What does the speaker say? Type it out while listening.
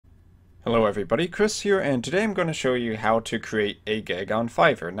Hello everybody, Chris here, and today I'm going to show you how to create a gig on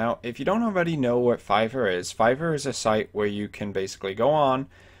Fiverr. Now, if you don't already know what Fiverr is a site where you can basically go on,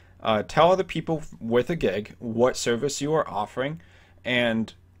 tell other people with a gig what service you are offering,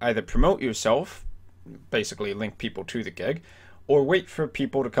 and either promote yourself, basically link people to the gig, or wait for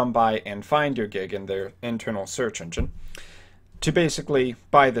people to come by and find your gig in their internal search engine to basically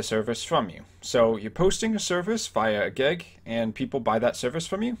buy the service from you. So you're posting a service via a gig and people buy that service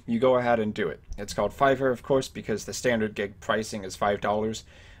from you, you go ahead and do it. It's called Fiverr, of course, because the standard gig pricing is $5.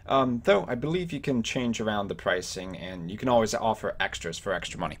 Though I believe you can change around the pricing and you can always offer extras for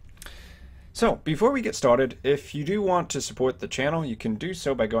extra money. So before we get started, if you do want to support the channel, you can do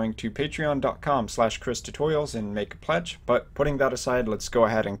so by going to patreon.com/christutorials and make a pledge. But putting that aside, let's go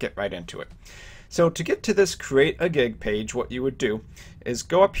ahead and get right into it. So to get to this create a gig page, what you would do is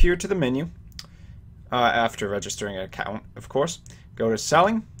go up here to the menu, after registering an account, of course, go to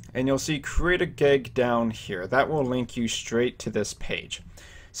selling, and you'll see create a gig down here. That will link you straight to this page.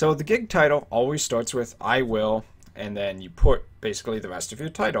 So the gig title always starts with I will, and then you put basically the rest of your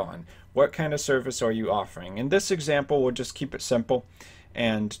title on. What kind of service are you offering? In this example, we'll just keep it simple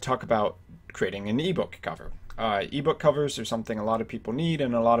and talk about creating an ebook cover. Ebook covers are something a lot of people need,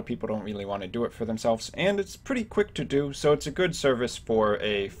 and a lot of people don't really want to do it for themselves, and it's pretty quick to do, so it's a good service for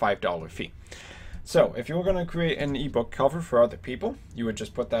a $5 fee. So if you were going to create an ebook cover for other people, you would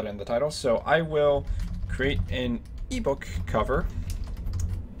just put that in the title. So I will create an ebook cover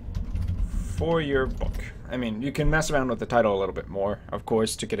for your book. I mean, you can mess around with the title a little bit more, of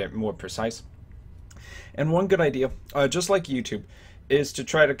course, to get it more precise. And one good idea, just like YouTube, is to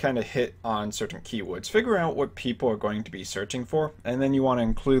try to kind of hit on certain keywords. Figure out what people are going to be searching for, and then you want to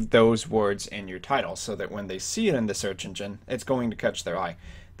include those words in your title so that when they see it in the search engine, it's going to catch their eye.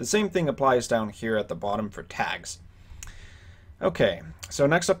 The same thing applies down here at the bottom for tags. Okay, so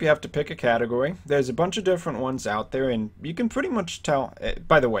next up you have to pick a category. There's a bunch of different ones out there, and you can pretty much tell,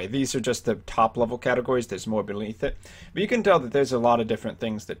 by the way, these are just the top level categories, there's more beneath it, but you can tell that there's a lot of different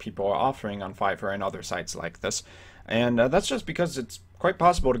things that people are offering on Fiverr and other sites like this. And that's just because it's quite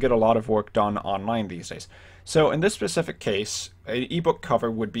possible to get a lot of work done online these days. So in this specific case, an ebook cover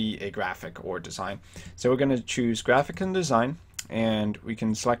would be a graphic or design. So we're going to choose graphic and design, and we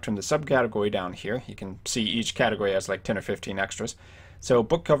can select from the subcategory down here. You can see each category has like 10 or 15 extras. So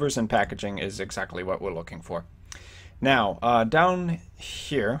book covers and packaging is exactly what we're looking for. Now, down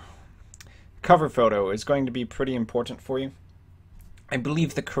here, cover photo is going to be pretty important for you. I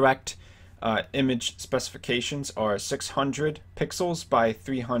believe the correct image specifications are 600 pixels by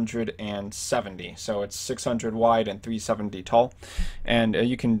 370, so it's 600 wide and 370 tall, and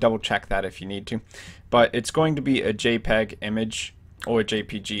you can double check that if you need to, but it's going to be a JPEG image or a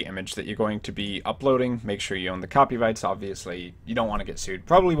JPG image that you're going to be uploading. Make sure you own the copyrights. Obviously you don't want to get sued,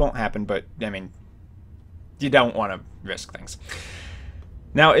 probably won't happen, but I mean, you don't want to risk things.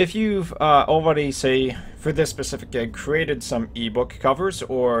 Now, if you've already, say, for this specific gig, created some ebook covers,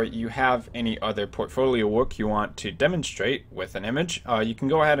 or you have any other portfolio work you want to demonstrate with an image, you can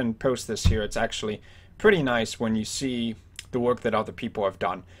go ahead and post this here. It's actually pretty nice when you see the work that other people have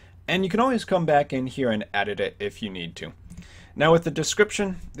done. And you can always come back in here and edit it if you need to. Now, with the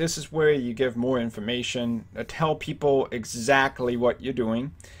description, this is where you give more information, tell people exactly what you're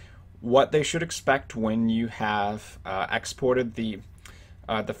doing, what they should expect when you have exported the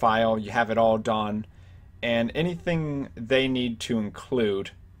file, you have it all done, and anything they need to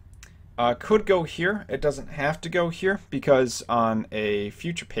include could go here. It doesn't have to go here, because on a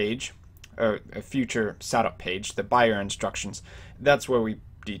future page, or a future setup page, the buyer instructions, that's where we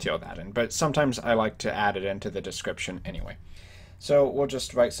detail that in. But sometimes I like to add it into the description anyway. So we'll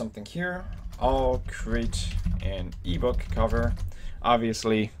just write something here. I'll create an ebook cover.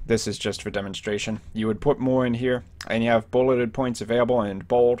 Obviously, this is just for demonstration. You would put more in here, and you have bulleted points available and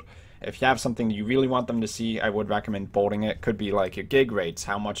bold. If you have something you really want them to see, I would recommend bolding it. Could be like your gig rates.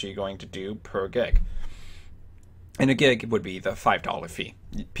 How much are you going to do per gig? And a gig would be the $5 fee.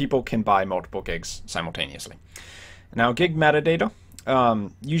 People can buy multiple gigs simultaneously. Now, gig metadata,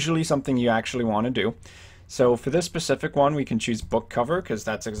 usually something you actually want to do. So for this specific one, we can choose book cover, because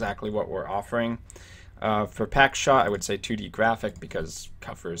that's exactly what we're offering. For pack shot, I would say 2D graphic, because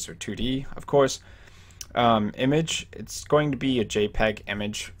covers are 2D, of course. Image, it's going to be a JPEG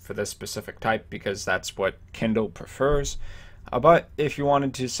image for this specific type, because that's what Kindle prefers. But if you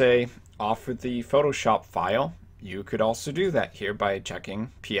wanted to, say, offer the Photoshop file, you could also do that here by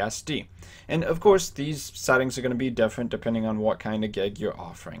checking PSD. And of course, these settings are going to be different depending on what kind of gig you're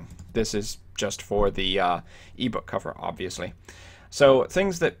offering. This is just for the ebook cover, obviously. So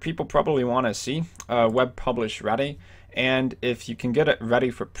things that people probably want to see, web publish ready, And if you can get it ready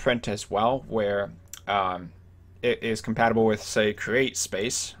for print as well, where it is compatible with, say, Create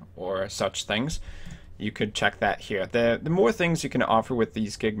Space or such things, you could check that here. The more things you can offer with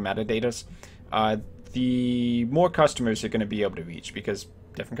these gig metadatas, the more customers you're going to be able to reach, because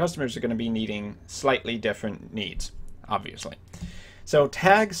different customers are going to be needing slightly different needs, obviously. So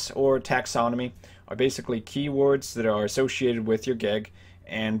tags or taxonomy are basically keywords that are associated with your gig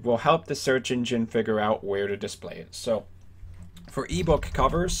and will help the search engine figure out where to display it. So for ebook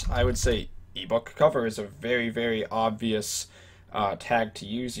covers, I would say ebook cover is a very, very obvious tag to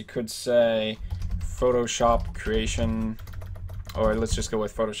use. You could say Photoshop creation, or let's just go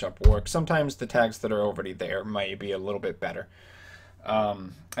with Photoshop work. Sometimes the tags that are already there might be a little bit better.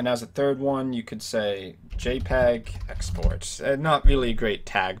 And as a third one, you could say JPEG export. Not really a great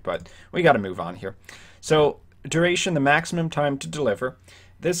tag, but we got to move on here. So duration, the maximum time to deliver.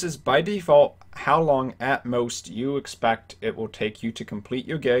 This is by default how long at most you expect it will take you to complete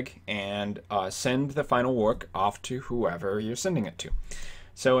your gig and send the final work off to whoever you're sending it to.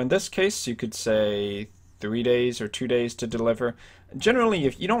 So in this case, you could say 3 days or 2 days to deliver. Generally,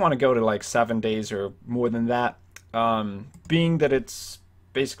 if you don't want to go to like 7 days or more than that, being that it's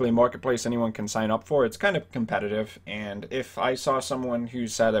basically a marketplace anyone can sign up for, it's kind of competitive, and if I saw someone who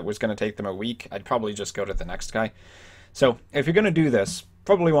said it was going to take them a week, I'd probably just go to the next guy. So if you're going to do this,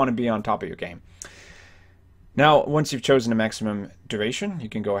 probably want to be on top of your game. Now, once you've chosen a maximum duration, you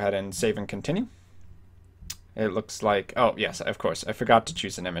can go ahead and save and continue. It looks like, oh yes, of course, I forgot to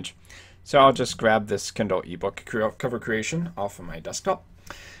choose an image. So I'll just grab this Kindle ebook cover creation off of my desktop.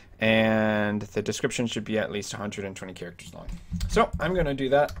 And the description should be at least 120 characters long. So I'm going to do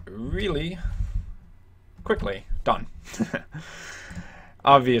that really quickly. Done.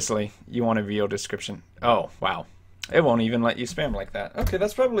 Obviously, you want a real description. Oh, wow. It won't even let you spam like that. Okay,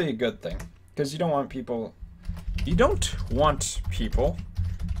 that's probably a good thing, because you don't want people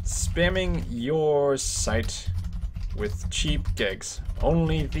spamming your site with cheap gigs.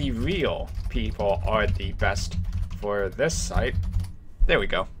 Only the real people are the best for this site. There we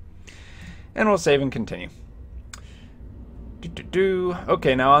go. And we'll save and continue.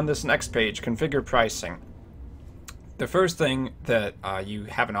 Okay, now on this next page, configure pricing. The first thing that you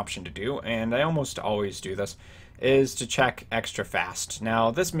have an option to do, and I almost always do this, is to check extra fast. Now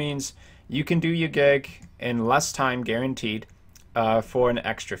this means you can do your gig in less time guaranteed for an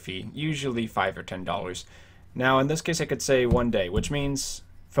extra fee, usually $5 or $10. Now in this case I could say 1 day, which means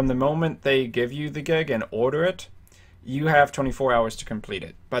from the moment they give you the gig and order it, you have 24 hours to complete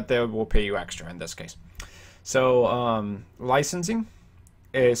it, but they will pay you extra in this case. So licensing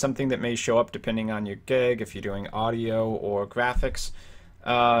is something that may show up depending on your gig. If you're doing audio or graphics,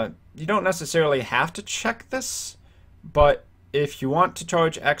 you don't necessarily have to check this, but if you want to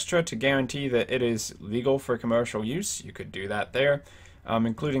charge extra to guarantee that it is legal for commercial use, you could do that there.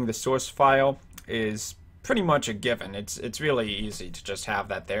 Including the source file is pretty much a given. It's really easy to just have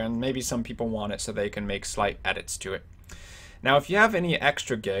that there, and maybe some people want it so they can make slight edits to it. Now if you have any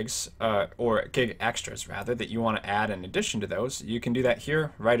extra gigs, or gig extras rather, that you want to add in addition to those, you can do that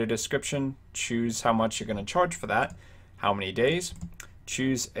here. Write a description, choose how much you're going to charge for that, how many days,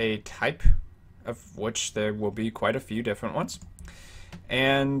 choose a type, of which there will be quite a few different ones,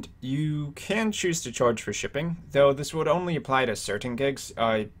 and you can choose to charge for shipping, though this would only apply to certain gigs.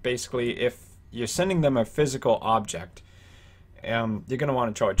 Basically, if you're sending them a physical object, you're going to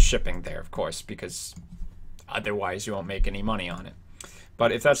want to charge shipping there, of course, because otherwise you won't make any money on it.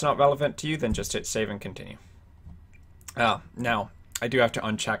 But if that's not relevant to you, then just hit save and continue. Now, I do have to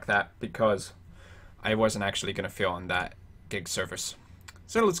uncheck that because I wasn't actually going to fill in that gig service.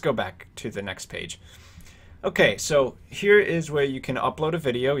 So let's go back to the next page. Okay, so here is where you can upload a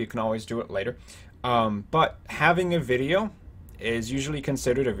video. You can always do it later. But having a video is usually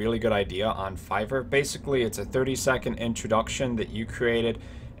considered a really good idea on Fiverr. Basically, it's a 30-second introduction that you created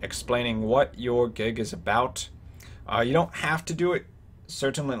explaining what your gig is about. You don't have to do it,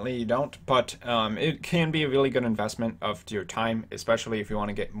 certainly you don't, but it can be a really good investment of your time, especially if you want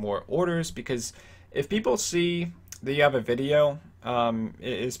to get more orders, because if people see that you have a video,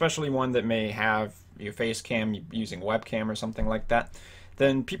 especially one that may have your face cam using webcam or something like that,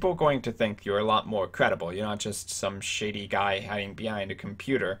 then people are going to think you're a lot more credible. You're not just some shady guy hiding behind a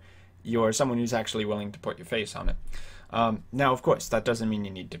computer. You're someone who's actually willing to put your face on it. Now, of course, that doesn't mean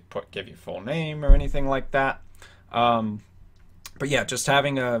you need to give your full name or anything like that. But yeah, just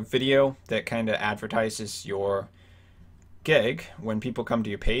having a video that kind of advertises your gig when people come to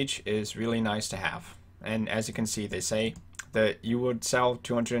your page is really nice to have. And as you can see, they say that you would sell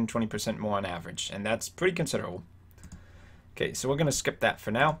 220% more on average, and that's pretty considerable. Okay, so we're going to skip that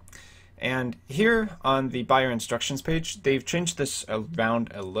for now. And here on the buyer instructions page, they've changed this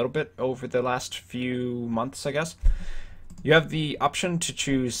around a little bit over the last few months, I guess. You have the option to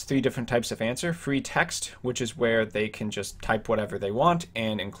choose 3 different types of answer. Free text, which is where they can just type whatever they want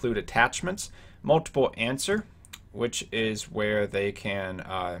and include attachments. Multiple answer, which is where they can,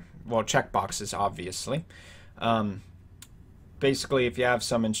 well, check boxes, obviously. Basically, if you have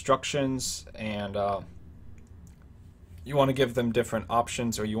some instructions and you want to give them different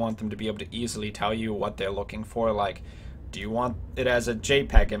options, or you want them to be able to easily tell you what they're looking for, like, do you want it as a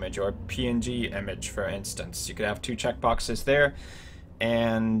JPEG image or a PNG image, for instance? You could have 2 checkboxes there,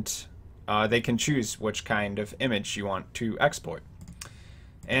 and they can choose which kind of image you want to export.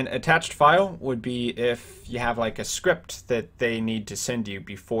 An attached file would be if you have like a script that they need to send you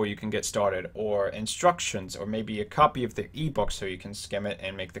before you can get started, or instructions, or maybe a copy of the ebook so you can skim it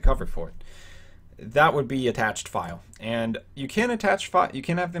and make the cover for it. That would be attached file. And you can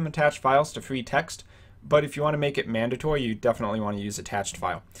have them attach files to free text, but if you want to make it mandatory, you definitely want to use attached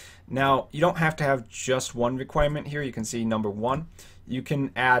file. Now, you don't have to have just one requirement here. You can see number 1. You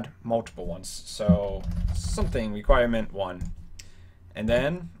can add multiple ones. So something requirement 1. And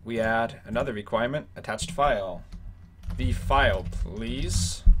then we add another requirement, attached file. The file,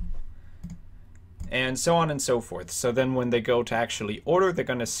 please. And so on and so forth. So then when they go to actually order, they're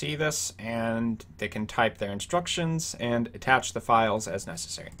going to see this, and they can type their instructions and attach the files as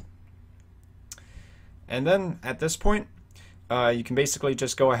necessary. And then at this point, you can basically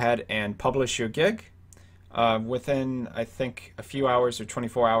just go ahead and publish your gig within, I think, a few hours or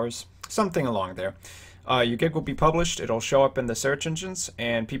 24 hours, something along there. Your gig will be published, it'll show up in the search engines,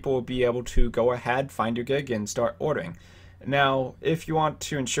 and people will be able to go ahead, find your gig, and start ordering. Now, if you want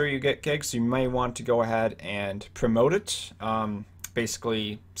to ensure you get gigs, you may want to go ahead and promote it.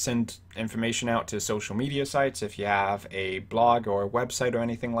 Basically, send information out to social media sites. If you have a blog or a website or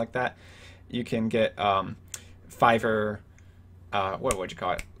anything like that, you can get Fiverr, what would you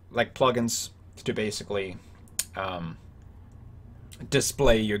call it? Like plugins to basically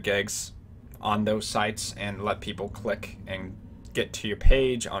display your gigs on those sites and let people click and get to your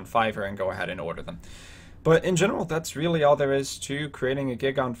page on Fiverr and go ahead and order them. But in general, that's really all there is to creating a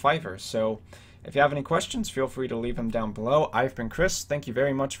gig on Fiverr. So if you have any questions, feel free to leave them down below. I've been Chris. Thank you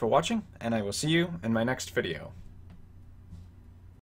very much for watching, and I will see you in my next video.